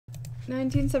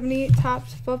1978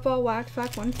 Topps Football Wax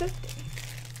Pack 150.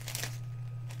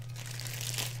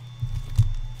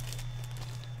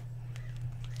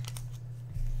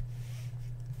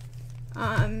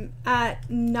 At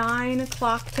 9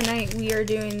 o'clock tonight, we are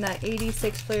doing the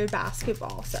 86 player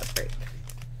basketball set break.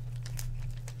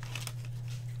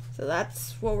 So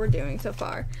that's what we're doing so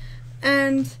far.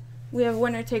 And we have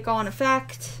winner take all in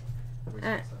effect.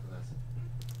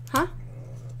 Huh?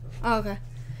 Oh, okay.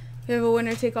 We have a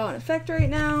winner take all in effect right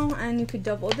now, and you could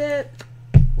double dip.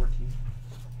 14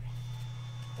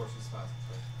 spots.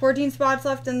 14 spots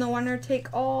left in the winner take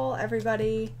all.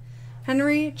 Everybody.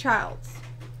 Henry Childs.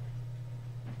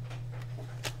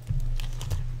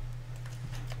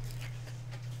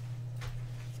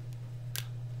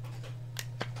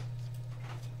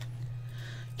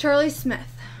 Charlie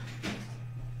Smith.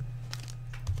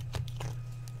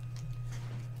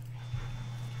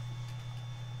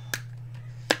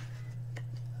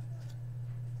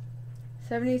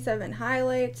 '77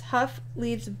 highlights. Huff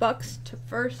leads Bucks to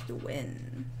first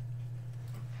win.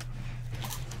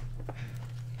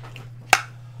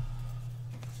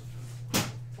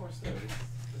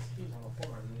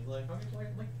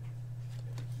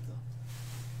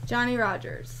 Johnny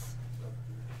Rogers.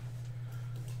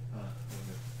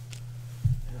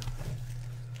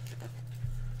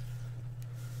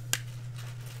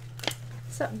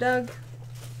 What's up, Doug?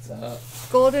 What's up?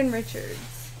 Golden Richards.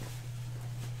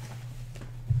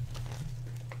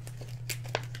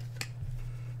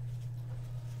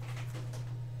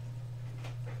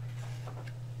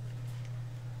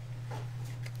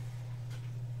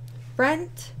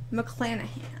 Brent McClanahan.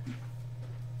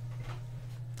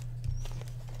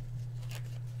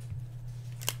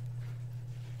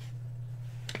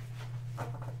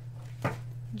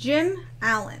 Jim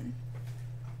Allen.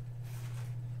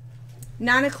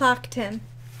 9 o'clock, Tim.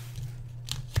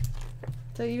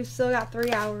 So you still got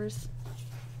 3 hours.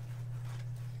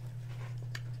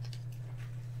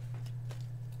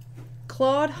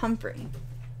 Claude Humphrey.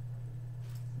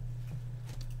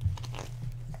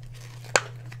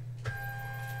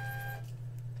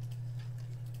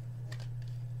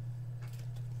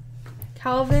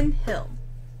 Calvin Hill.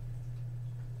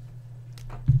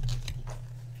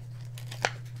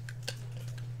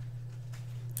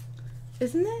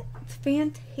 Isn't it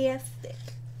fantastic?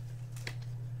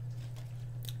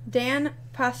 Dan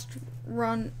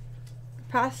Pastorini.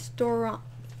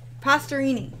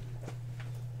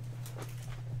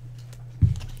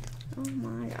 Oh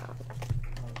my God.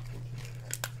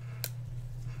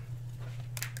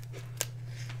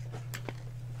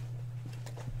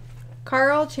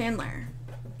 Carl Chandler.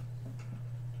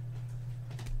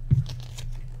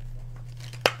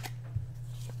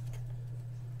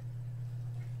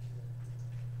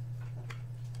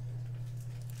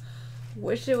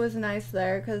 Wish it was nice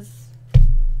there because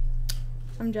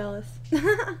I'm jealous.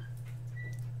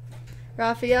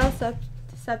 Raphael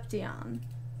Seption.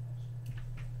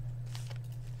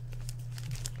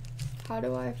 How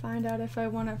do I find out if I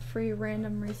won a free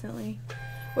random recently?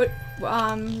 What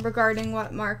regarding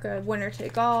what mark a winner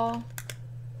take all?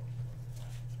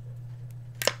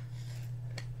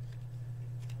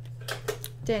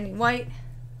 Danny White.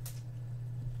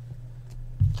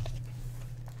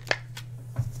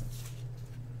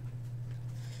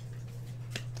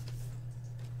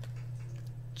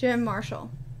 Jim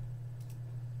Marshall.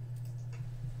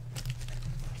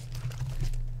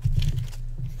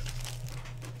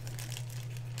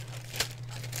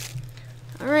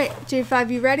 All right,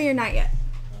 J5, you ready or not yet?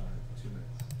 2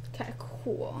 minutes. Okay,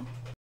 cool.